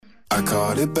I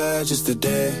caught it bad just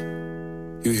today.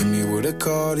 You hit me with a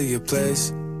call to your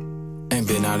place. Ain't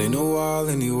been out in a while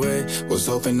anyway. Was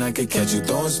hoping I could catch you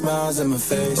throwing smiles in my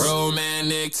face.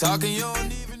 Romantic talking, you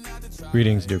don't even have to try.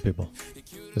 Greetings, dear people.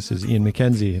 This is Ian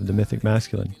McKenzie of the Mythic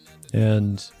Masculine.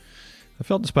 And I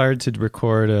felt inspired to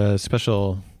record a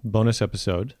special bonus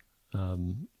episode of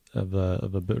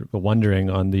a bit of a wondering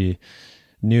on the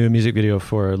new music video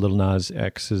for Lil Nas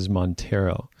X's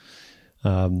Montero.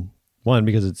 One,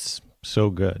 because it's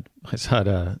so good. I saw it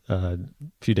a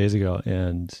few days ago,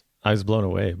 and I was blown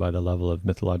away by the level of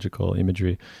mythological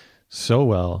imagery, so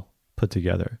well put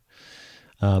together.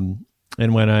 And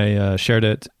when I shared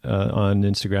it on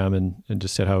Instagram and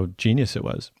just said how genius it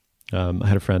was, I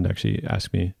had a friend actually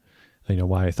ask me,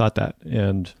 why I thought that.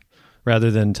 And rather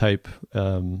than type,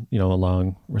 a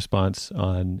long response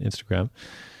on Instagram,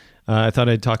 I thought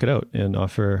I'd talk it out and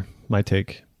offer my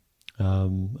take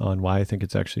on why I think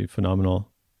it's actually phenomenal,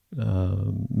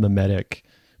 mimetic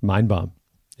Mindbomb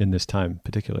in this time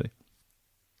particularly.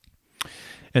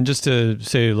 And just to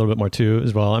say a little bit more too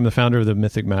as well, I'm the founder of the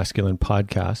Mythic Masculine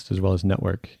podcast as well as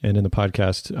network. And in the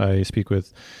podcast, I speak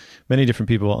with many different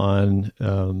people on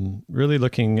really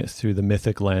looking through the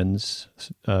mythic lens,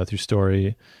 through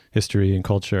story, history, and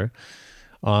culture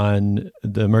on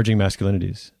the emerging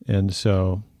masculinities. And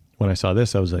so when I saw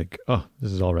this, I was like, oh,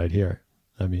 this is all right here.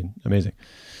 I mean, amazing.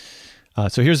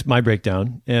 So here's my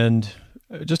breakdown. And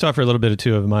just to offer a little bit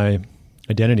of my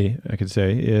identity, I could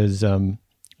say, is,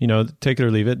 take it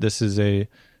or leave it. This is a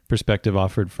perspective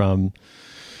offered from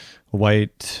a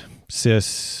white,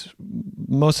 cis,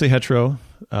 mostly hetero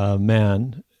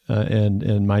man,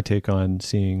 and my take on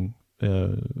seeing,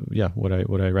 what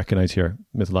I recognize here,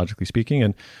 mythologically speaking.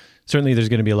 And certainly there's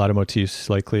going to be a lot of motifs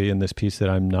likely in this piece that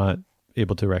I'm not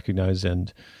able to recognize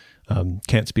and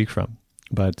can't speak from.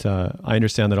 But I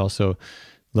understand that also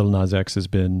Lil Nas X has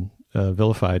been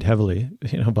vilified heavily,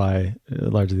 by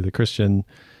largely the Christian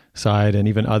side and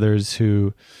even others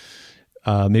who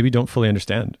maybe don't fully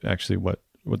understand actually what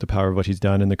the power of what he's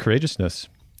done and the courageousness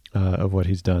of what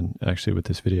he's done actually with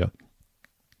this video.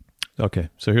 Okay,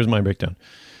 so here's my breakdown.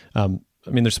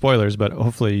 There's spoilers, but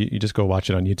hopefully you just go watch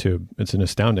it on YouTube. It's an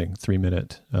astounding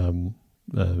 3-minute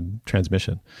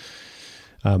transmission.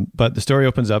 But the story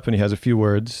opens up and he has a few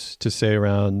words to say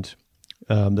around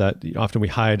that often we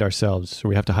hide ourselves, or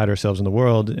we have to hide ourselves in the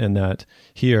world, and that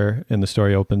here, and the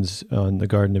story opens on the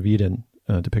Garden of Eden,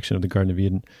 depiction of the Garden of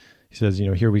Eden. He says,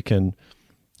 here we can,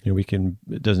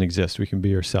 it doesn't exist. We can be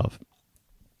yourself.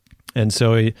 And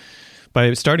so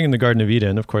by starting in the Garden of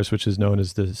Eden, of course, which is known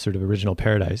as the sort of original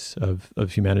paradise of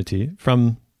humanity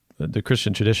from the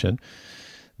Christian tradition,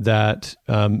 that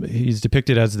he's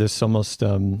depicted as this almost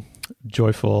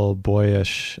joyful,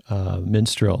 boyish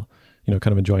minstrel,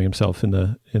 kind of enjoying himself in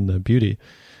the beauty.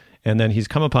 And then he's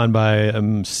come upon by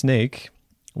a snake,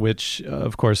 which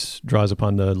of course draws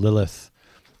upon the Lilith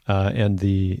and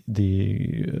the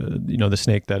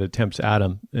snake that attempts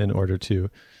Adam in order to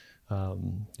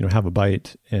have a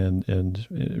bite, and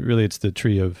really it's the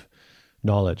tree of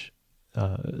knowledge,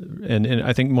 and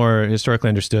I think more historically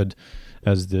understood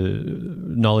as the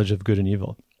knowledge of good and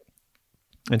evil.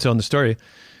 And so in the story,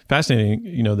 fascinating,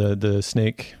 the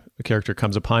snake character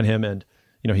comes upon him, and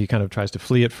he kind of tries to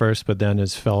flee at first, but then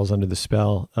falls under the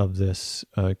spell of this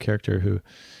character who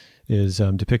is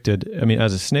depicted,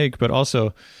 as a snake, but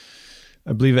also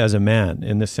I believe as a man.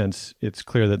 In this sense, it's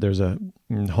clear that there's a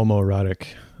homoerotic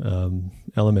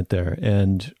element there.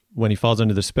 And when he falls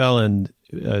under the spell and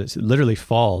literally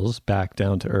falls back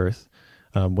down to earth,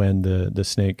 when the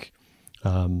snake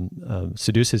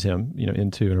seduces him,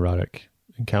 into an erotic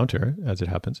encounter, as it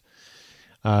happens.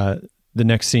 The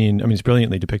next scene, it's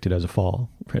brilliantly depicted as a fall,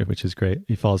 right, which is great.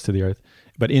 He falls to the earth,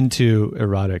 but into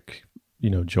erotic,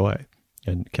 joy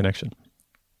and connection.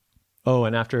 Oh,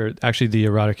 and after actually the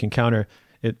erotic encounter,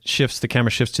 the camera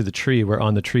shifts to the tree, where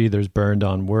on the tree there's burned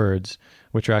on words,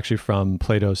 which are actually from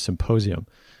Plato's Symposium.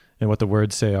 And what the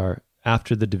words say are,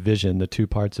 after the division, the two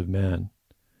parts of man,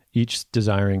 each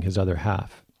desiring his other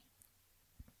half.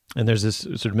 And there's this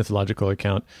sort of mythological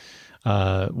account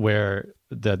where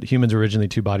the humans were originally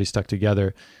two bodies stuck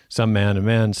together, some man and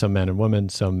man, some man and woman,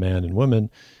 some man and woman.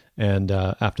 And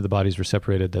after the bodies were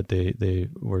separated, that they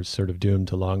were sort of doomed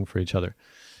to long for each other.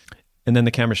 And then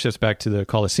the camera shifts back to the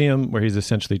Colosseum, where he's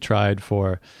essentially tried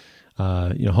for,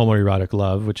 homoerotic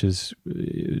love, which is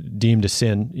deemed a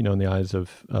sin, in the eyes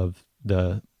of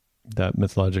that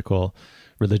mythological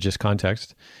religious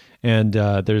context. And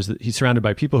he's surrounded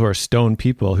by people who are stone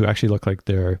people who actually look like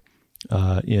they're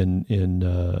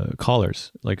in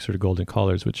collars, like sort of golden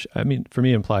collars, which for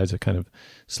me implies a kind of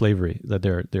slavery, that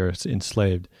they're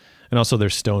enslaved, and also they're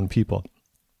stone people.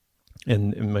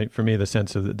 And for me, the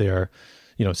sense of that they are,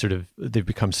 they've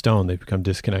become stone, they've become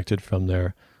disconnected from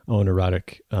their own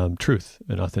erotic truth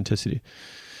and authenticity.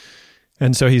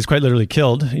 And so he's quite literally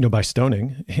killed, by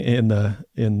stoning in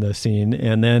the scene.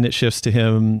 And then it shifts to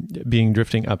him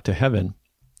drifting up to heaven,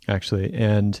 actually.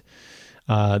 And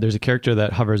there's a character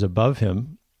that hovers above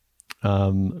him,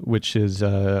 which is,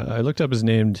 I looked up, is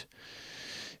named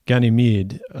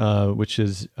Ganymede, which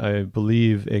is, I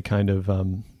believe, a kind of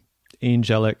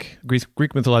angelic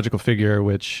Greek mythological figure,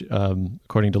 which,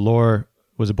 according to lore,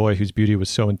 was a boy whose beauty was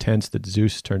so intense that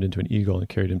Zeus turned into an eagle and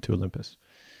carried him to Olympus,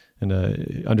 and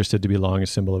understood to be long a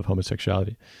symbol of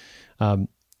homosexuality.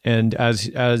 And as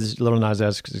Little Nas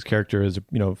X's character is,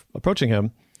 approaching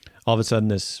him, all of a sudden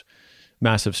this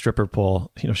massive stripper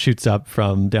pole, shoots up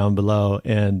from down below.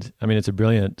 And I mean, it's a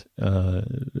brilliant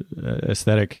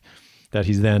aesthetic that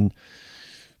he's then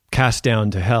cast down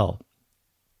to hell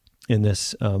in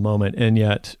this moment. And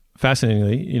yet,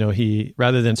 fascinatingly, he,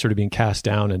 rather than sort of being cast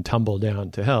down and tumble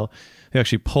down to hell, he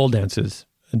actually pole dances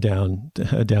down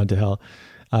to hell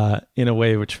in a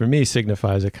way which for me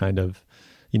signifies a kind of,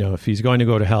 if he's going to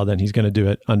go to hell, then he's going to do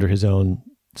it under his own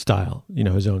style,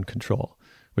 his own control,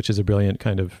 which is a brilliant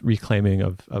kind of reclaiming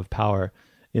of power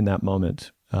in that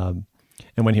moment. And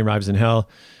when he arrives in hell,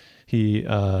 he,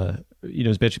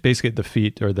 is basically at the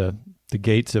feet, or the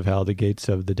gates of hell, the gates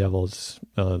of the devil's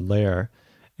lair.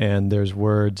 And there's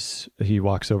words he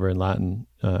walks over in Latin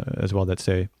as well that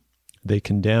say, "They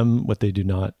condemn what they do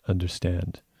not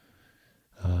understand,"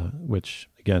 which,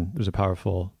 again, there's a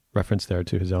powerful reference there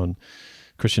to his own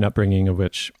Christian upbringing, of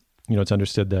which, it's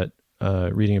understood that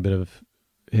reading a bit of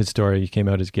his story, he came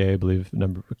out as gay, I believe,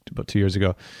 about 2 years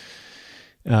ago.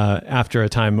 After a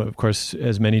time, of course,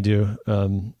 as many do,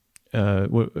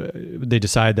 they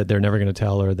decide that they're never going to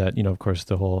tell, or that, of course,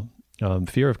 the whole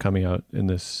fear of coming out in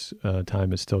this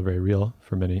time is still very real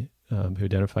for many who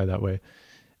identify that way,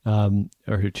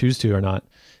 or who choose to or not.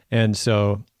 And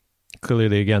so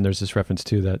clearly, again, there's this reference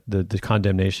to that the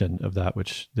condemnation of that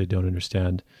which they don't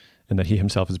understand, and that he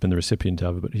himself has been the recipient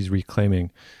of, but he's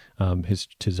reclaiming his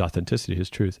authenticity, his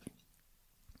truth.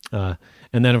 And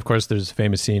then, of course, there's a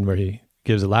famous scene where he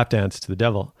gives a lap dance to the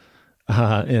devil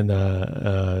in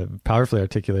a powerfully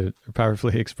articulated,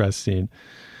 powerfully expressed scene,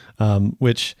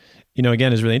 which,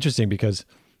 again, is really interesting because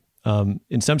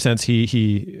in some sense,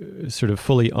 he sort of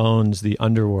fully owns the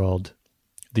underworld,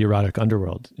 the erotic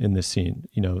underworld in this scene.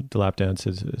 The lap dance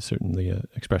is certainly an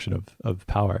expression of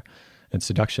power and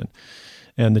seduction.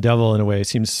 And the devil, in a way,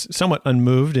 seems somewhat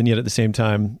unmoved, and yet at the same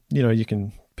time, you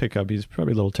can pick up he's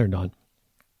probably a little turned on.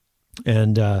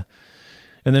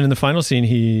 And then in the final scene,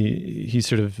 he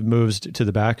sort of moves to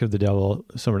the back of the devil,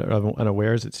 somewhat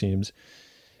unawares, it seems,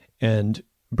 and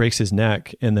breaks his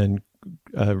neck, and then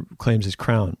claims his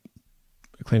crown,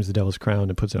 claims the devil's crown,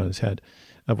 and puts it on his head.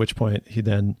 At which point he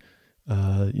then,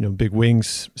 big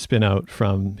wings spin out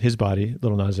from his body,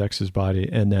 Little Nas X's body,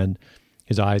 and then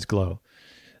his eyes glow.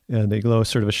 And they glow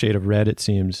sort of a shade of red, it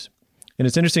seems. And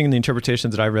it's interesting in the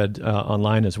interpretations that I read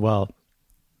online as well.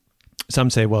 Some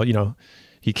say, well,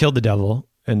 he killed the devil,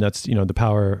 and that's,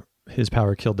 his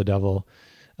power killed the devil,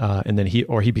 and then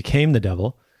he became the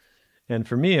devil. And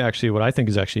for me, actually, what I think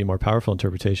is actually a more powerful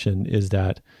interpretation is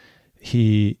that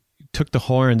he took the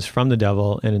horns from the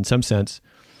devil, and in some sense,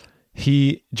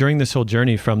 he, during this whole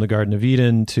journey from the Garden of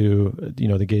Eden to,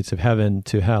 the gates of heaven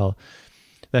to hell,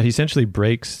 that he essentially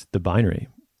breaks the binary.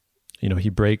 He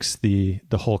breaks the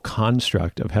whole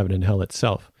construct of heaven and hell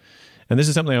itself. And this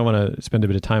is something I want to spend a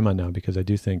bit of time on now, because I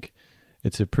do think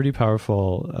it's a pretty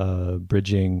powerful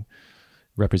bridging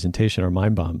representation, or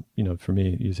mind bomb, for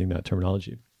me, using that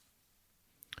terminology.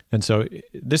 And so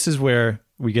this is where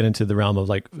we get into the realm of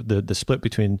like the split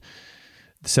between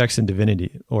sex and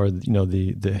divinity, or,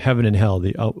 the heaven and hell,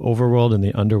 the overworld and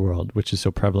the underworld, which is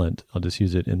so prevalent. I'll just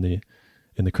use it in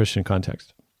the Christian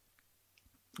context.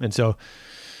 And so,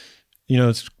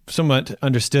 it's somewhat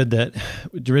understood that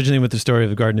originally with the story of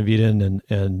the Garden of Eden,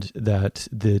 and that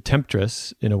the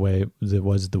temptress, in a way,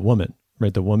 was the woman,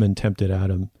 right? The woman tempted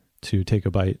Adam to take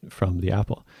a bite from the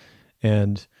apple.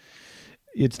 And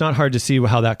it's not hard to see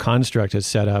how that construct has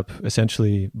set up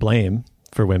essentially blame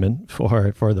for women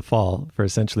for the fall, for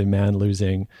essentially man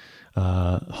losing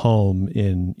home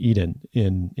in Eden,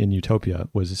 in utopia,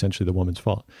 was essentially the woman's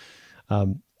fault.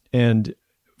 And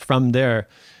from there,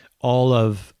 all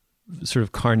of sort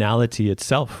of carnality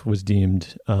itself was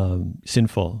deemed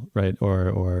sinful, right?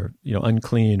 Or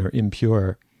unclean or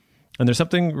impure. And there's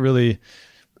something really,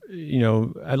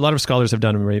 a lot of scholars have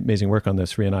done amazing work on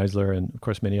this, Rian Eisler and of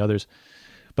course many others.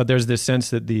 But there's this sense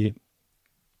that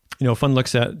if one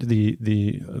looks at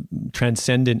the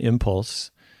transcendent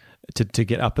impulse to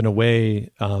get up and away,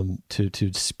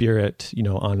 to spirit,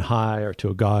 on high, or to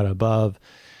a God above,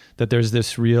 that there's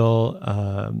this real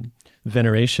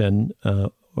veneration,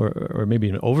 or maybe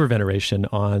an over veneration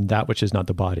on that which is not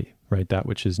the body, right? That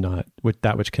which is not,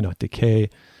 that which cannot decay,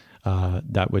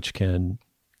 that which can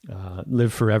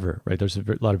live forever, right? There's a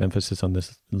lot of emphasis on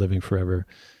this living forever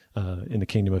in the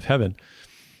kingdom of heaven.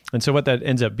 And so what that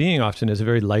ends up being often is a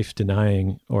very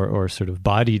life-denying or sort of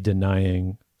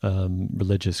body-denying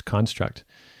religious construct.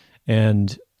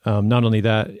 And not only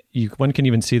that, one can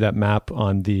even see that map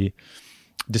on the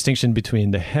distinction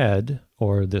between the head,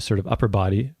 or the sort of upper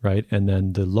body, right, and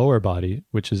then the lower body,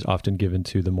 which is often given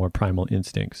to the more primal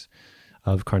instincts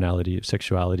of carnality, of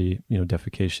sexuality,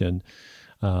 defecation,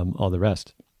 all the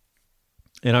rest.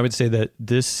 And I would say that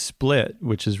this split,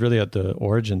 which is really at the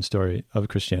origin story of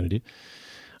Christianity,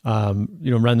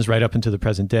 runs right up into the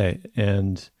present day,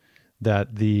 and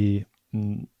that the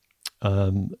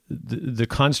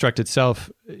construct itself,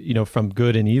 from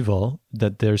good and evil,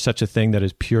 that there's such a thing that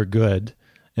is pure good,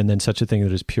 and then such a thing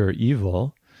that is pure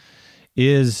evil,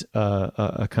 is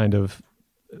a kind of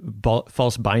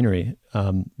false binary,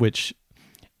 which,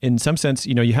 in some sense,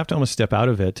 you have to almost step out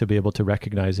of it to be able to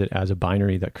recognize it as a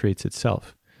binary that creates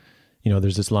itself.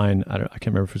 There's this line, I can't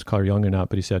remember if it was Carl Jung or not,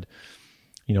 but he said,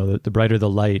 the brighter the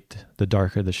light, the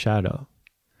darker the shadow.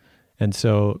 And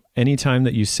so anytime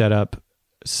that you set up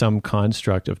some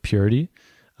construct of purity,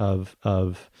 of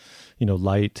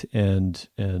light and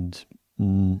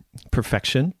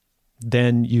perfection,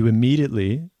 then you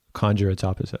immediately conjure its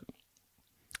opposite.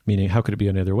 Meaning, how could it be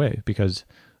any other way? Because,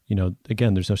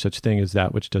 again, there's no such thing as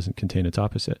that which doesn't contain its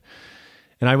opposite.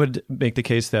 And I would make the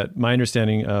case that my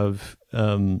understanding of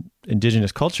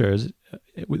indigenous cultures,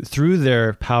 through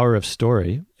their power of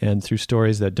story, and through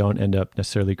stories that don't end up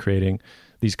necessarily creating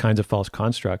these kinds of false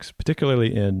constructs,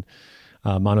 particularly in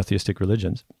monotheistic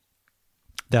religions,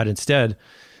 that instead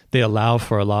they allow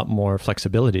for a lot more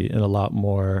flexibility and a lot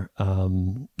more,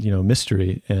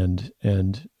 mystery, and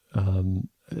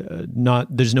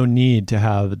there's no need to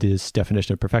have this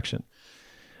definition of perfection.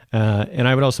 And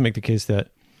I would also make the case that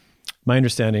my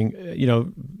understanding,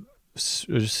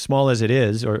 as small as it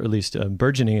is, or at least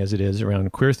burgeoning as it is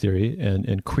around queer theory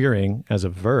and queering as a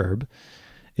verb,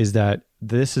 is that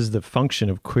this is the function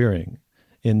of queering,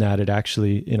 in that it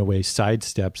actually, in a way,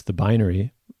 sidesteps the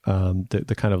binary,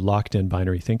 the kind of locked-in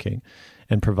binary thinking,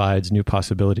 and provides new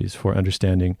possibilities for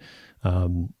understanding,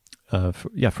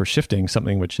 for shifting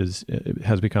something which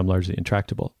has become largely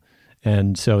intractable.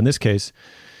 And so in this case,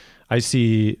 I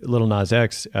see Lil Nas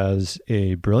X as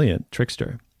a brilliant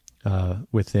trickster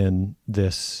within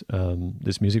this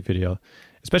music video,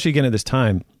 especially again at this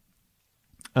time,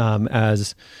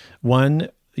 as one,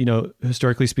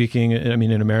 historically speaking, I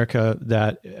mean, in America,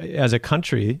 that as a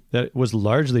country that was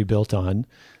largely built on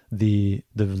the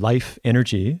life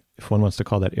energy, if one wants to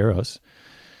call that eros,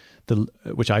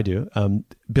 which I do,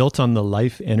 built on the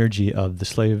life energy of the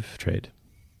slave trade,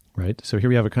 right? So here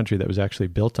we have a country that was actually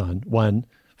built on,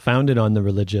 founded on the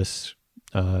religious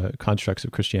constructs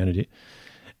of Christianity,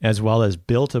 as well as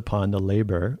built upon the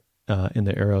labor in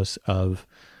the eros of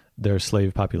their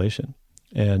slave population.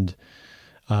 And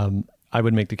I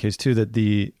would make the case too that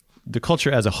the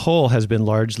culture as a whole has been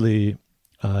largely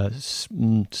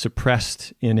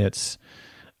suppressed in its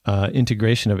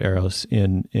integration of eros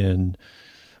in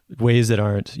ways that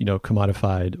aren't,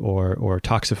 commodified or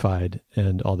toxified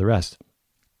and all the rest.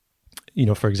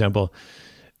 For example,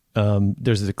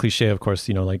 there's the cliche, of course,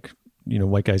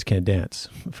 white guys can't dance,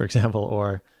 for example,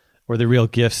 or the real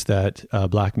gifts that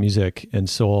black music and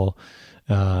soul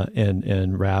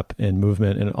and rap and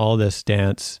movement and all this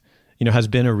dance, has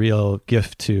been a real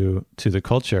gift to the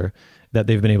culture, that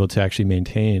they've been able to actually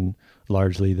maintain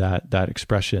largely that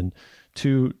expression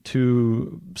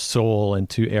to soul and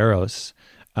to eros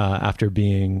after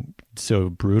being so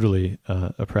brutally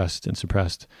oppressed and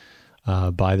suppressed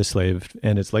by the slave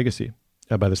and its legacy.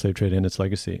 By the slave trade and its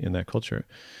legacy in that culture.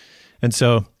 And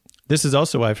so this is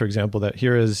also why, for example, that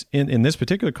here is, in this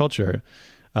particular culture,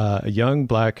 a young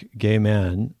black gay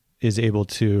man is able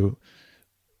to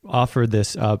offer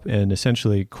this up and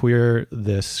essentially queer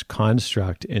this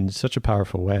construct in such a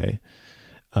powerful way.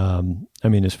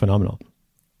 It's phenomenal.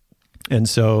 And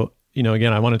so,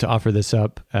 again, I wanted to offer this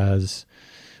up as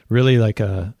really like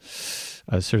a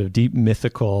sort of deep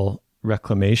mythical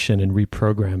reclamation and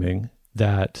reprogramming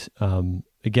that,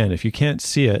 again, if you can't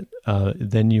see it,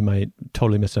 then you might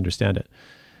totally misunderstand it.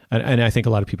 And I think a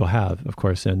lot of people have, of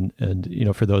course. And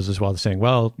for those as well, saying,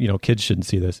 well, kids shouldn't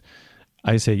see this.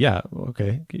 I say, yeah,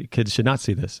 okay, kids should not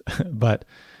see this. But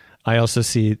I also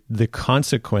see the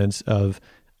consequence of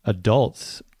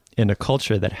adults in a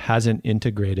culture that hasn't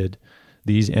integrated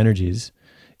these energies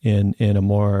in a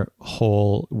more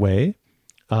whole way,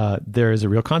 there is a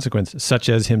real consequence, such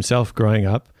as himself growing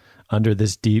up under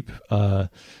this deep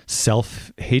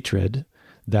self-hatred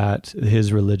that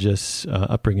his religious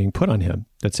upbringing put on him,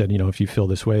 that said, if you feel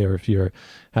this way, or if you're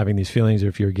having these feelings, or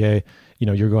if you're gay,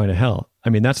 you're going to hell. I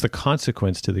mean, that's the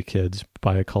consequence to the kids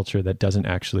by a culture that doesn't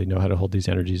actually know how to hold these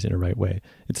energies in a right way.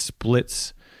 It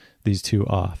splits these two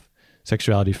off,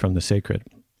 sexuality from the sacred.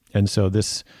 And so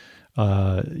this,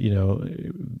 incredibly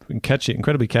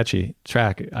catchy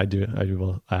track, I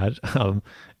will add,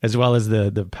 as well as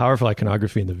the powerful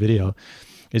iconography in the video,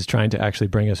 is trying to actually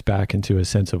bring us back into a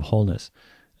sense of wholeness.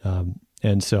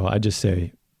 And so I just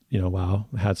say, wow,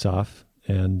 hats off,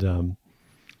 and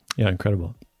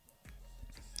incredible.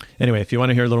 Anyway, if you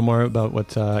want to hear a little more about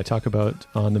what I talk about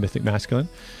on the Mythic Masculine,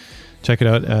 check it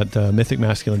out at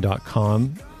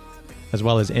mythicmasculine.com, as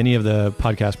well as any of the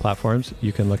podcast platforms.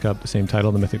 You can look up the same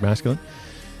title, The Mythic Masculine,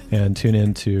 and tune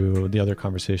in to the other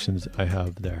conversations I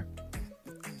have there.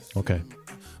 Okay.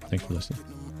 Thanks for listening.